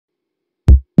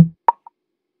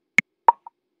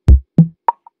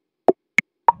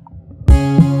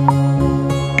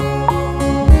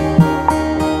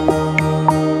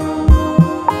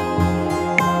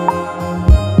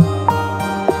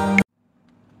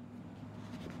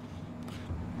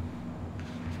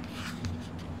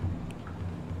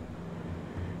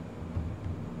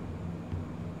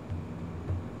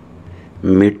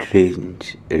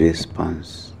Midrange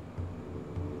response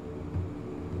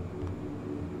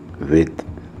with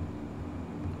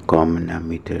common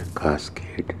emitter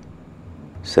cascade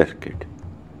circuit.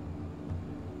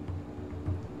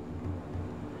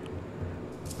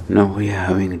 Now we are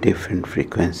having different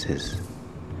frequencies: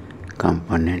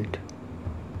 component,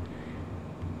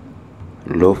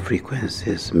 low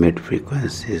frequencies, mid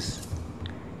frequencies,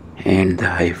 and the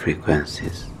high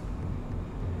frequencies.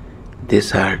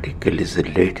 This article is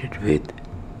related with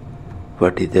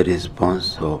what is the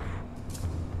response of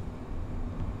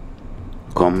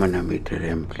common emitter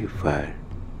amplifier,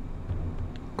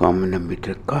 common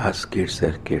emitter cascade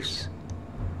circuits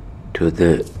to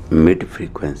the mid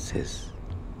frequencies.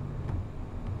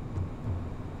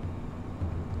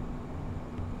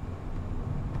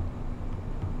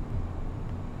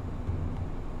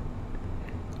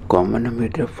 Common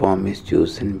emitter form is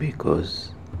chosen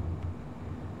because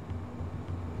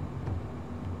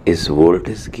its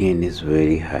voltage gain is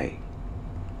very high.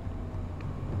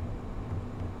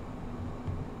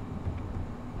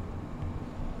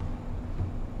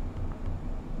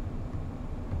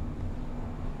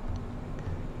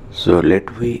 So let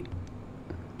we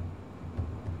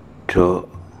draw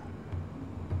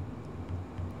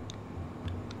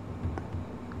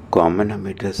common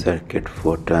emitter circuit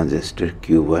for transistor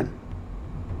Q1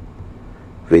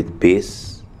 with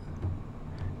base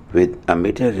with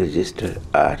emitter resistor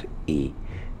Re,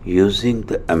 using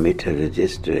the emitter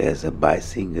resistor as a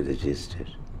biasing resistor.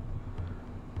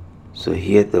 So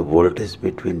here the voltage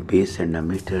between base and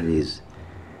emitter is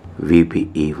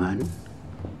VBE1.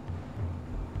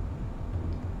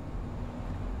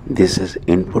 This is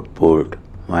input port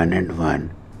 1 and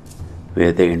 1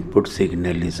 where the input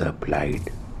signal is applied.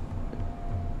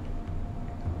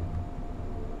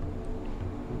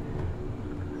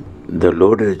 The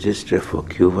load resistor for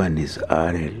Q1 is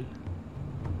RL,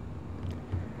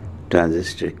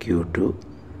 transistor Q2.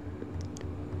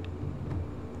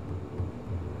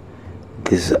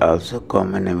 This is also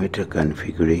common emitter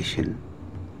configuration.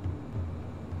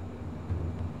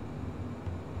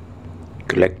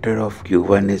 Collector of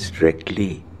Q1 is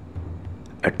directly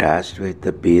attached with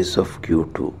the base of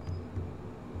Q2.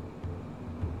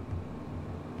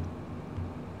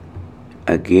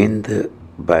 Again the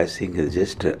biasing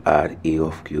resistor Re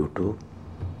of Q2.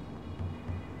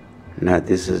 Now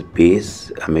this is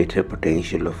base emitter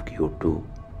potential of Q2.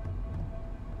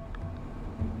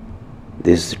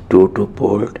 This 2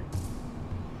 port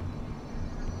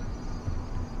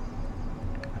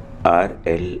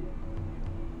RL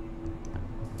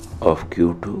of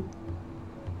Q2,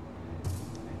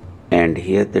 and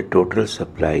here the total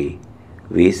supply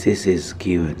VCC is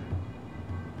given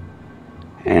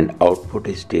and output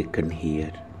is taken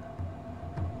here.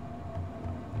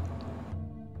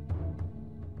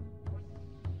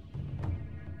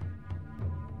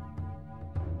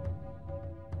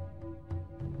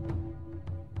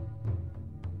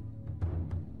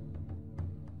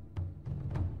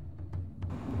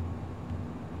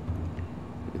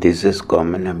 This is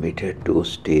common emitter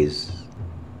 2-stage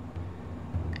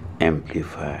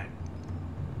amplifier.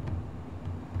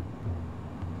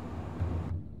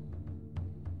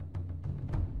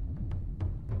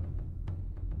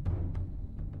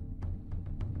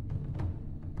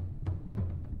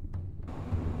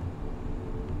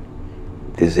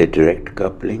 This is a direct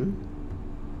coupling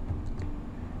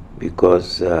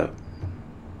because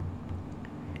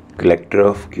collector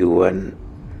of Q1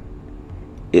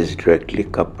 is directly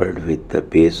coupled with the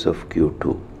base of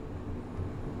Q2.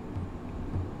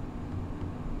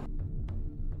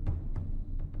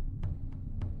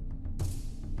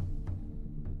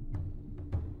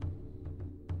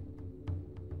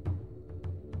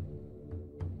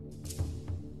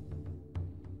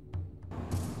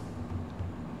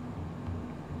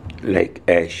 Like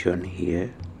as shown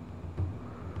here.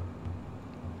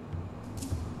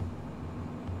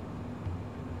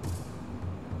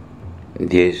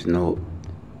 There is no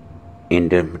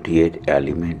intermediate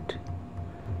element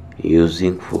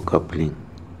using for coupling.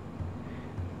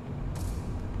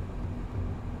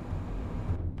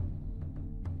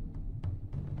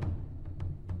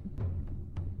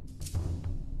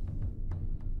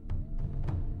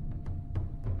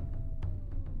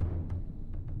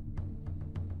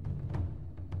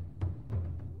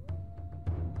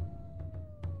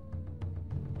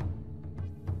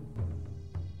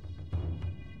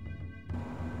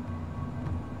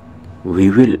 We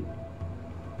will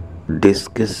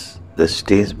discuss the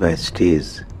stage by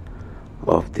stage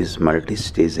of this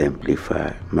multi-stage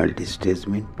amplifier. Multi-stage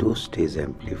means 2-stage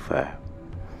amplifier.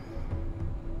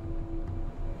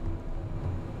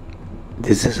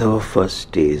 This is our first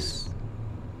stage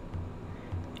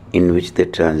in which the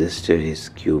transistor is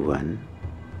Q1.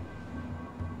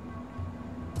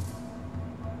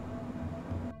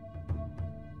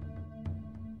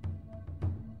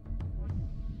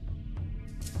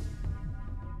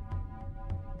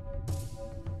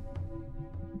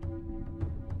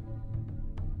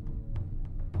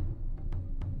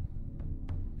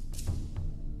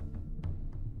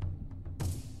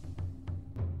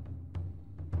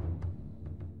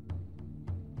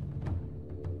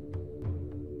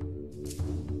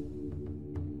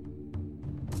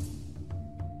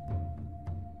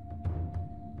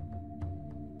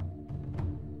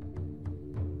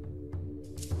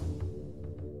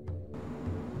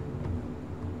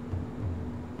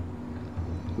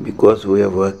 Because we are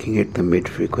working at the mid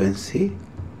frequency,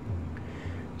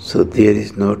 so there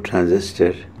is no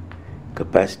transistor,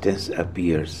 capacitance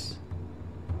appears.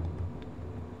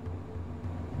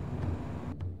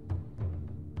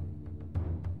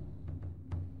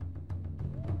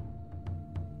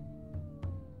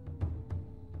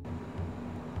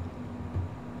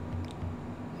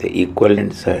 The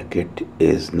equivalent circuit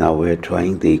is, now we are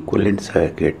drawing the equivalent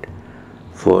circuit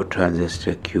for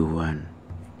transistor Q1.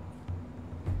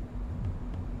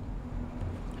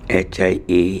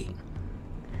 HIA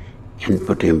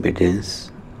input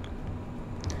impedance,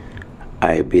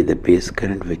 IB the base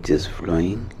current which is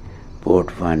flowing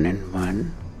port 1 and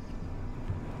 1,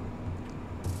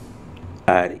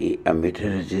 RE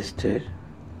emitter resistor,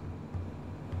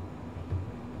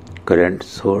 current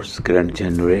source, current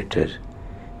generator,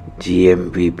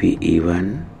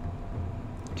 GMVPE1,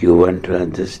 Q1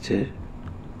 transistor,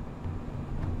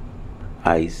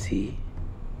 IC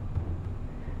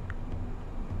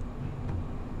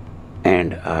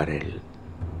and RL,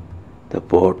 the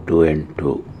port 2 and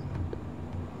 2.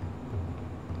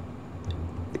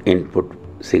 Input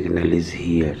signal is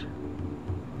here.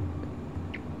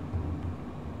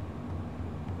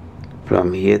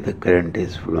 From here the current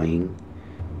is flowing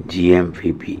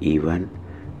GMVPE1,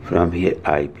 from here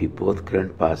IP, both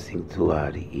current passing through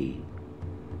RE.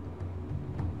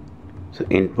 So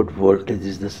input voltage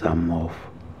is the sum of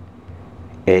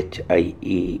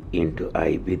HIE into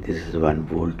IB, this is one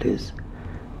voltage,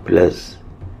 plus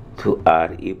through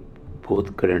RE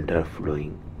both current are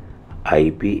flowing,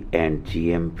 IB and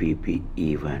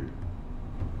GMVPE1.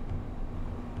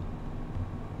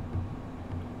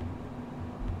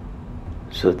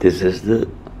 So this is the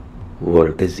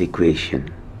voltage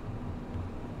equation.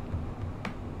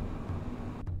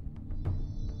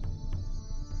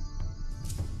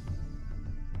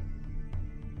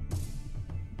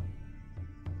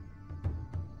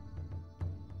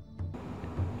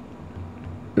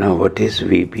 Now what is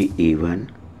VPE1?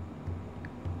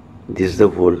 This is the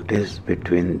voltage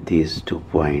between these 2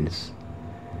 points.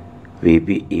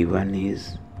 VPE1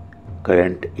 is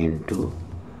current into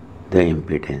the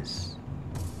impedance.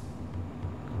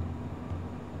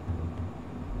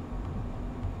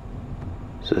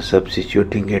 So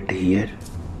substituting it here,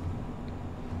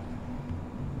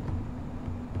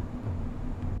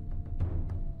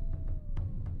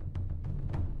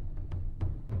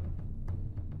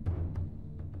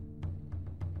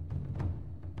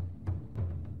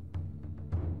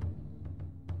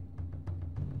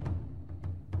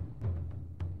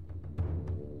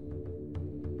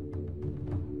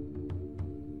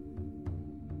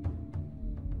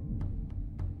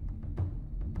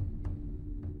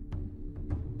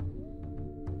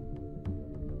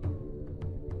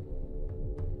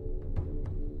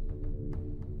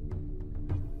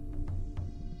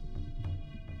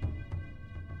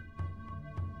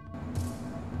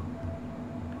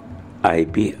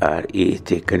 IBRE is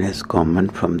taken as common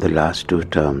from the last 2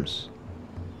 terms.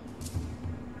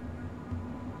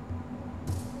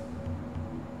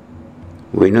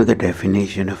 We know the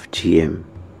definition of GM,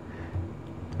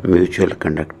 mutual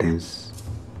conductance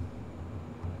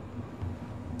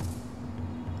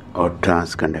or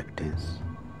transconductance.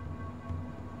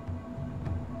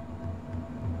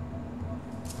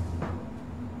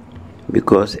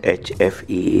 Because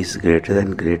HFE is greater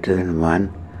than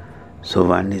 1, so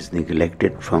 1 is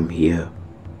neglected from here.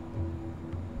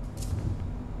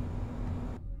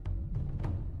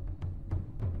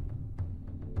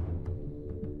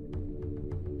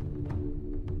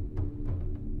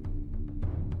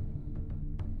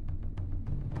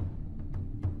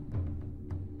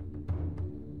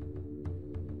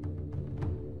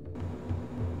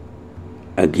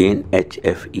 Again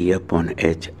HFE upon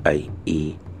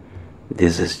HIE,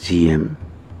 this is GM.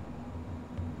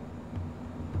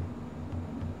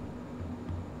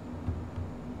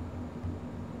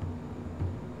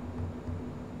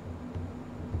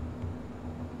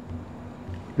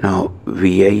 Now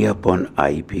Vi upon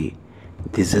Ib,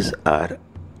 this is our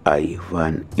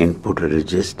I1 input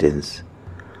resistance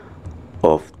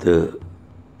of the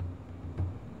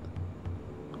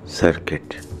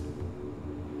circuit.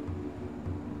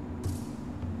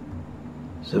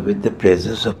 So with the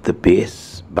presence of the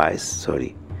bias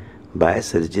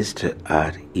resistor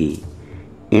Re,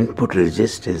 input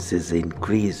resistance is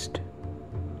increased.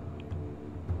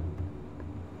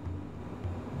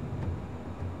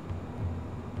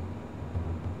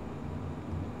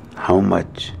 How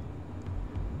much?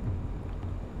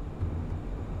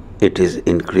 It is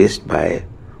increased by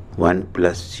 1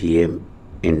 plus Gm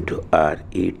into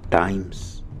Re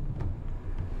times.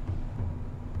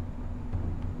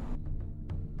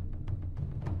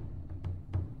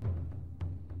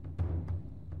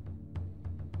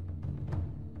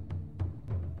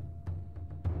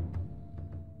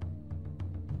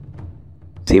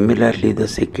 Similarly,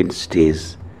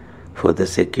 for the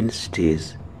second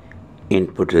stage,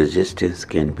 input resistance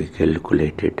can be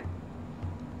calculated.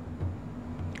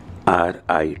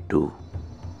 Ri2.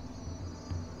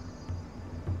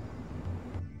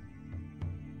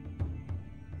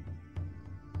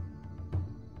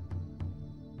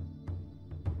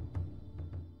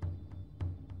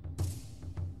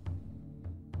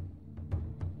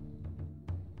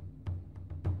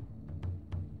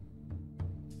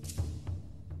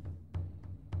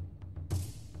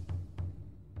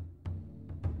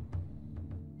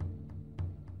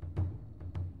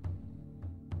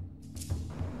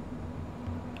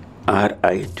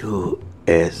 Ri2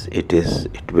 as it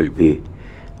will be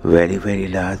very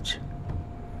large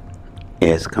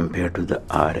as compared to the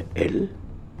RL.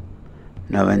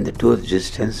 Now when the two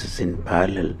resistances in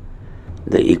parallel,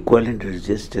 the equivalent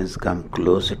resistance come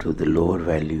closer to the lower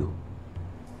value.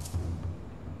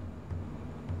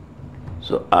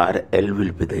 So RL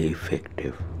will be the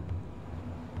effective.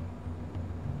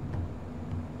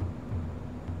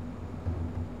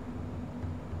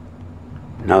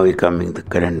 Now we coming the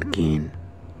current gain.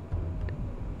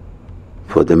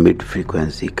 For the mid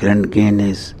frequency, current gain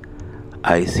is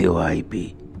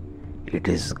ICOIB. It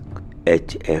is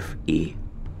HFE.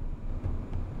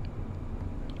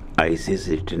 IC is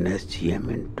written as GM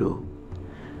into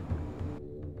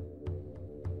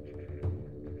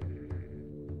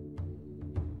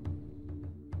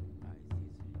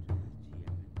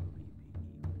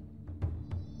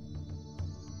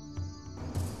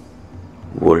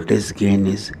voltage gain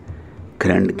is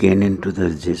current gain into the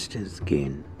resistance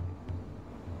gain.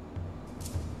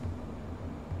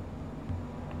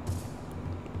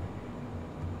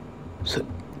 So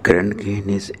current gain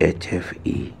is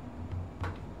HFE.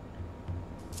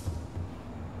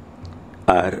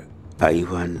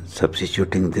 I1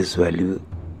 substituting this value.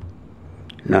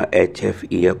 Now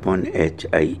HFE upon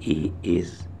HIE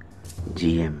is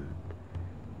GM.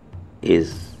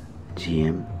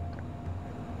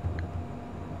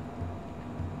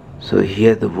 So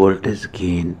here the voltage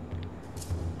gain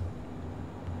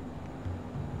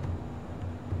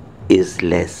is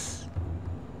less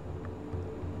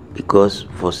because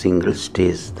for single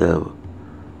stage the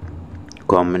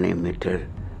common emitter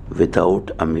without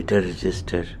emitter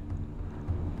resistor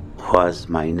was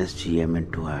minus Gm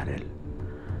into RL,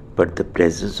 but the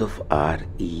presence of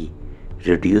Re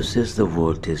reduces the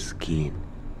voltage gain,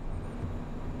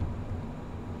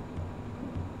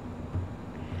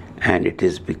 and it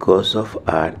is because of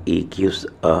Re gives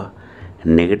a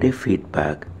negative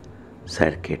feedback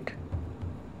circuit.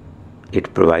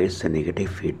 It provides a negative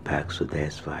feedback, so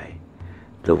that's why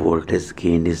the voltage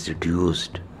gain is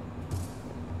reduced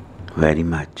very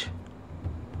much.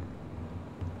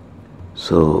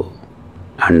 So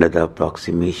under the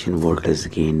approximation, voltage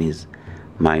gain is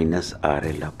minus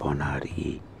RL upon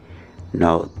Re.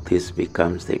 Now this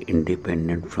becomes the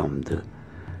independent from the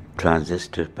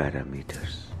transistor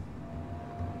parameters.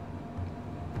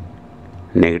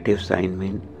 Negative sign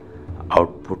means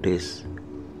output is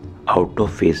out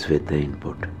of phase with the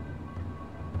input.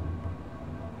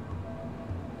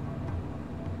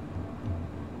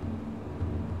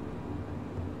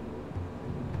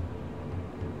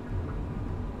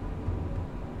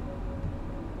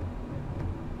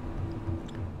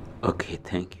 Okay,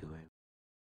 thank you.